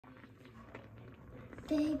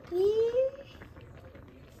baby.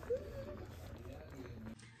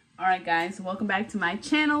 Alright guys, welcome back to my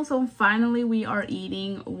channel. So finally we are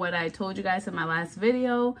eating what I told you guys in my last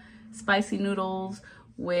video, spicy noodles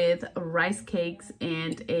with rice cakes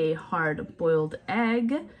and a hard-boiled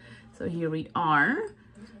egg. So here we are.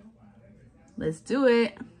 Let's do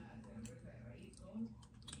it.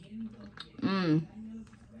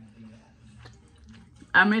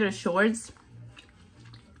 I made a shorts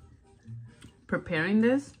preparing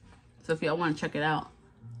this, so if y'all want to check it out.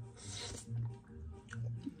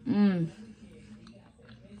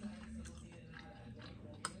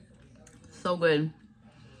 So good.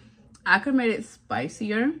 I could make it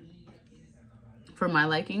spicier for my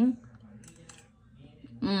liking.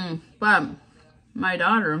 But my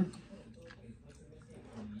daughter,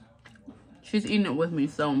 she's eating it with me,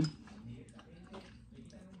 so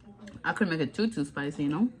I couldn't make it too spicy, you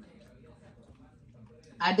know?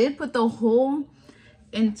 I did put the whole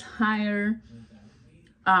entire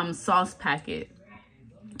sauce packet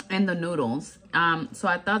in the noodles. So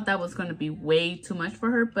I thought that was going to be way too much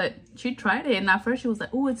for her, but she tried it, and at first she was like,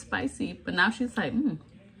 oh, it's spicy. But now she's like,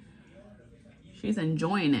 she's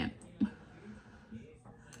enjoying it.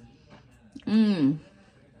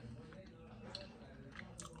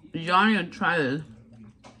 Y'all need to try this.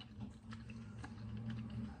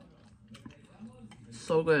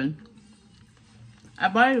 So good. I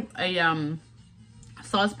bought a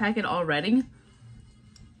sauce packet already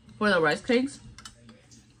for the rice cakes.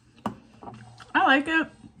 I like it,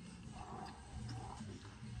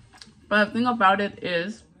 but the thing about it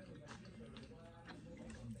is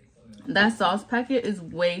that sauce packet is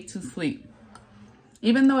way too sweet.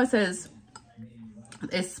 Even though it says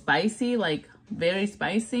it's spicy, like very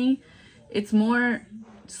spicy, it's more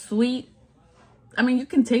sweet. I mean, you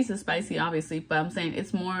can taste the spicy, obviously, but I'm saying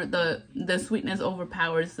it's more the sweetness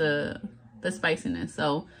overpowers the spiciness.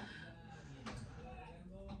 So,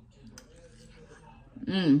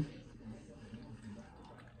 and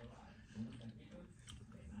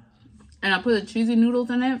I put the cheesy noodles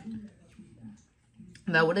in it.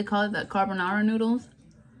 Is that what they call it? That carbonara noodles.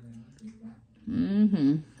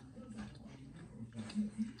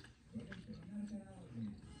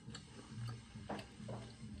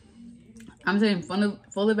 I'm taking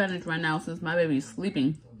full advantage right now since my baby's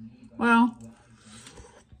sleeping. Well,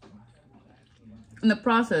 in the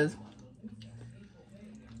process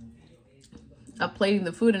of plating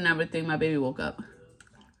the food and everything, my baby woke up.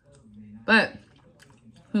 But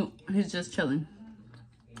he's just chilling.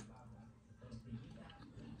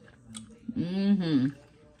 This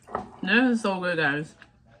is so good, guys.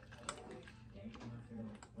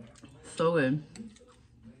 So good.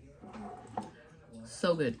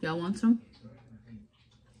 So good. Y'all want some?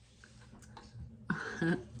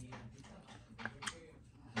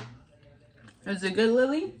 Is it good,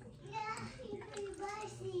 Lily? Yeah, it's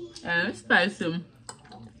spicy. Yeah, it's spicy.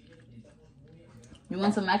 You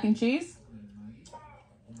want some mac and cheese?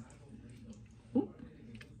 Ooh.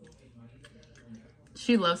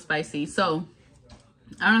 She loves spicy. So,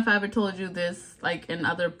 I don't know if I ever told you this, like in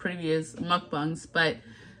other previous mukbangs, but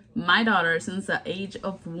my daughter, since the age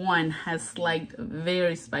of 1, has liked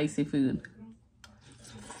very spicy food.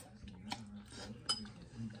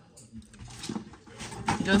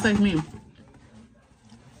 Just like me.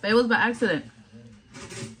 But it was by accident.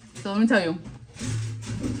 So let me tell you.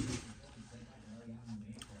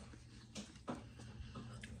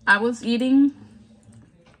 I was eating.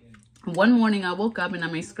 One morning I woke up and I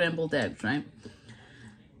made scrambled eggs, right?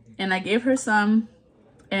 And I gave her some.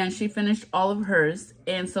 And she finished all of hers,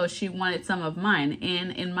 and so she wanted some of mine.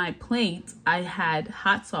 And in my plate, I had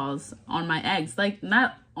hot sauce on my eggs. Like,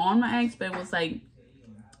 not on my eggs, but it was like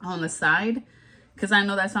on the side. Because I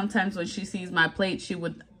know that sometimes when she sees my plate, she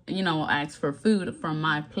would, you know, ask for food from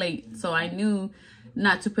my plate. So I knew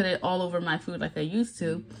not to put it all over my food like I used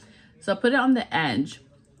to. So I put it on the edge.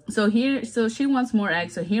 So she wants more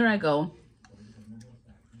eggs. So here I go.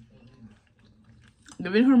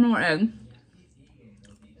 Giving her more egg.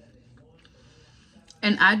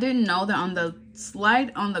 And I didn't know that on the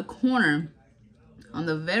slide on the corner, on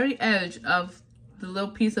the very edge of the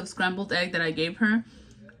little piece of scrambled egg that I gave her,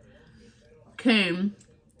 came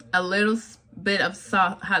a little bit of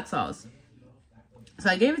hot sauce. So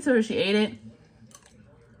I gave it to her, she ate it.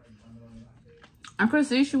 And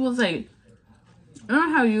Chrissy, she was like, you know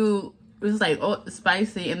how it was like, oh, it's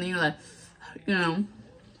spicy, and then you're like, you know.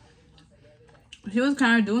 She was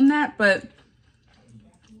kind of doing that, but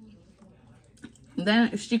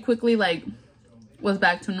then she quickly like was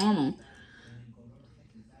back to normal.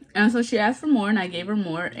 And so she asked for more, and I gave her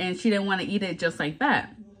more, and she didn't want to eat it just like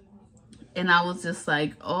that. And I was just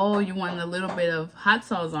like, oh, you want a little bit of hot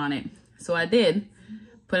sauce on it. So I did.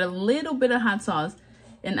 Put a little bit of hot sauce.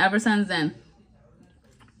 And ever since then,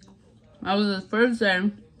 that was the first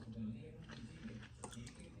day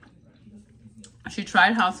she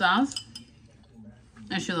tried hot sauce.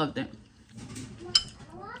 And she loved it.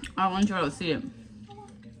 I want you all to see it.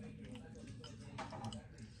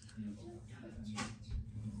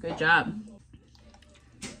 Good job.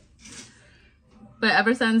 But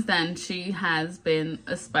ever since then, she has been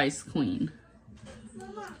a spice queen.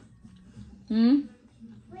 Mama,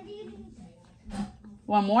 what do you do?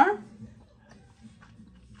 One more?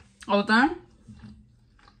 All done?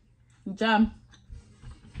 Good job.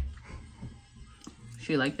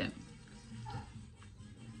 She liked it.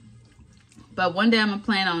 But one day I'm gonna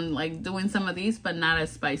plan on like doing some of these, but not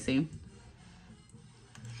as spicy.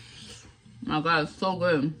 Oh God, it's so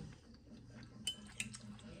good.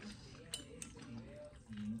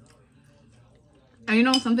 And you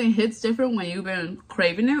know, something hits different when you've been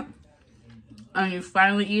craving it and you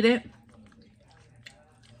finally eat it.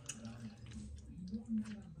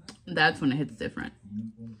 That's when it hits different.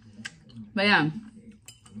 But yeah,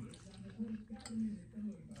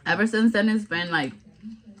 ever since then it's been like,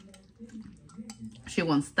 she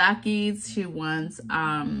wants Takis, she wants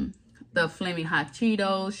the flaming hot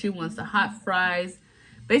Cheetos, she wants the hot fries.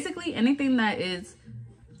 Basically anything that is,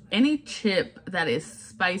 any chip that is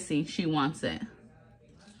spicy, she wants it.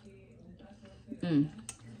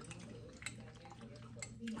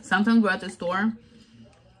 Sometimes we're at the store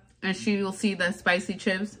and she will see the spicy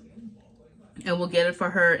chips and we'll get it for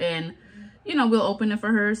her, and you know, we'll open it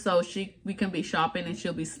for her so we can be shopping and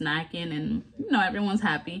she'll be snacking, and you know, everyone's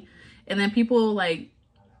happy. And then people like,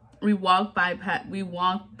 we walk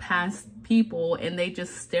past people and they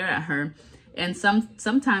just stare at her, and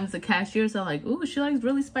sometimes the cashiers are like, ooh, she likes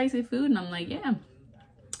really spicy food, and I'm like, yeah.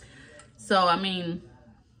 So I mean,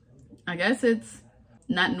 I guess it's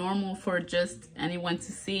not normal for just anyone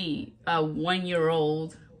to see a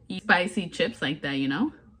 1-year-old eat spicy chips like that, you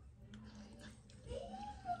know?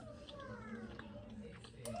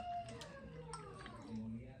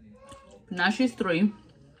 Now she's 3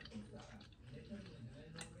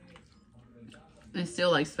 and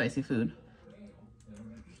still likes spicy food.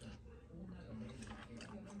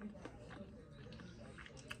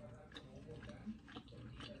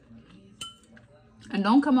 And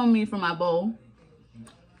don't come on me for my bowl.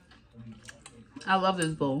 I love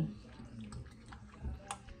this bowl.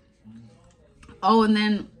 Oh, and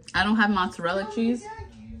then I don't have mozzarella cheese.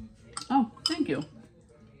 Oh, thank you.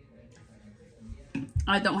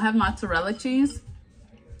 I don't have mozzarella cheese.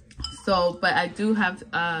 So, but I do have,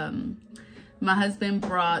 my husband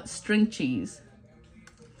brought string cheese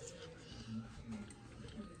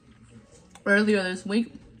earlier this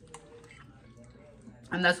week.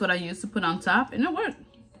 And that's what I used to put on top, and it worked.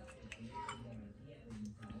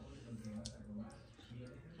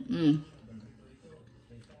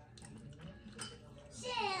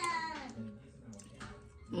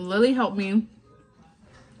 Lily helped me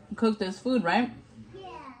cook this food, right? Yeah.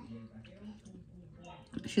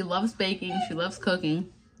 She loves baking. She loves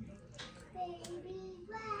cooking.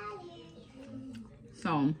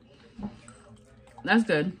 So, that's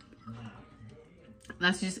good.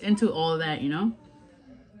 That's just into all of that, you know?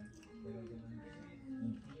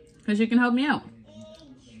 Because you can help me out.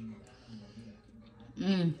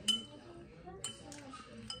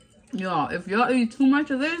 Y'all, if y'all eat too much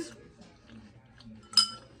of this,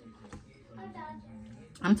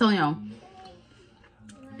 I'm telling y'all,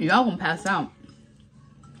 y'all gonna pass out.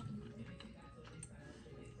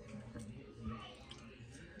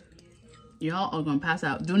 Y'all are gonna pass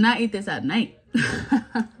out. Do not eat this at night.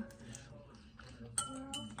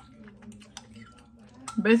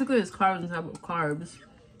 Basically, it's carbs on top of carbs.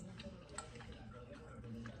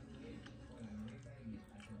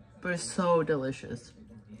 But it's so delicious.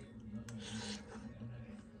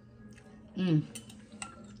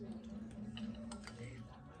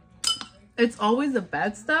 It's always the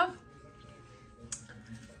bad stuff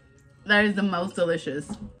that is the most delicious.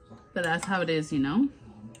 But that's how it is, you know?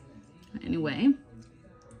 Anyway.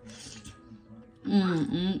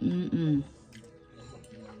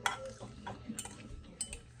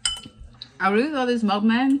 I really thought this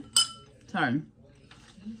mukbang,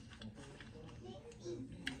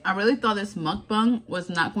 I really thought this mukbang was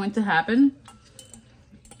not going to happen,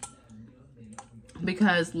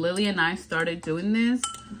 because Lily and I started doing this,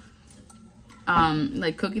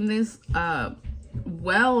 like cooking this,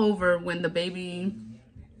 well over when the baby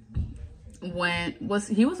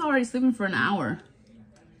he was already sleeping for an hour.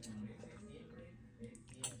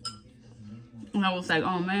 And I was like,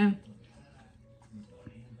 oh man,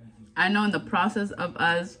 I know in the process of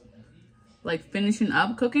us like finishing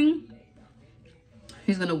up cooking,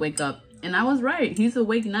 he's gonna wake up. And I was right, he's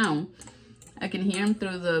awake now. I can hear him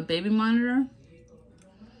through the baby monitor,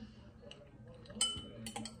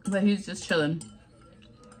 but he's just chilling.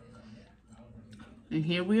 And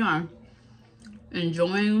here we are,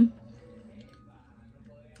 enjoying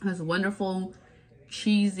this wonderful,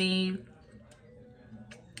 cheesy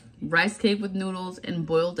rice cake with noodles and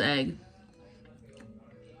boiled egg.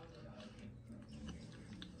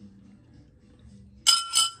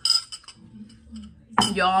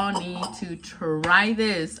 Y'all need to try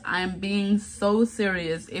this. I'm being so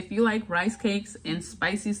serious. If you like rice cakes and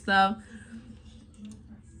spicy stuff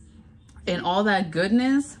and all that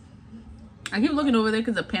goodness, I keep looking over there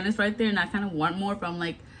because the pan is right there and I kind of want more, but I'm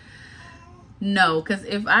like, no, because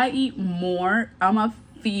if I eat more, I'm gonna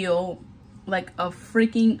feel like a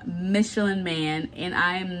freaking Michelin man, and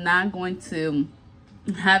I am not going to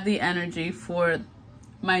have the energy for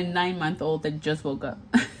my 9-month-old that just woke up.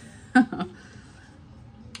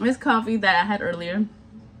 This coffee that I had earlier,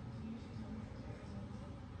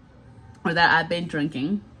 or that I've been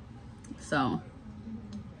drinking, so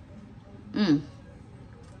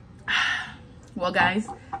well guys,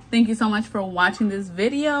 thank you so much for watching this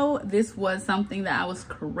video. This was something that I was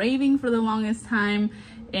craving for the longest time,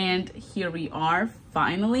 and here we are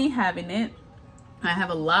finally having it. I have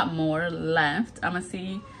a lot more left. I'm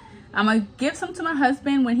gonna give some to my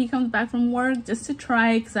husband when he comes back from work, just to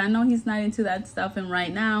try, because I know he's not into that stuff, and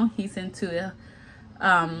right now he's into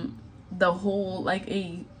the whole, like,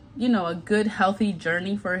 a good healthy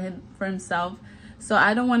journey for himself. So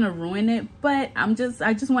I don't want to ruin it, but I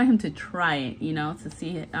just want him to try it, to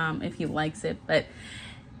see if he likes it. But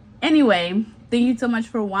anyway, thank you so much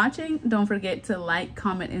for watching. Don't forget to like,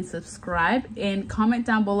 comment, and subscribe, and comment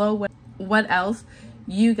down below what else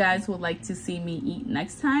you guys would like to see me eat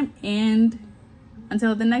next time. And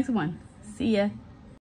until the next one, see ya.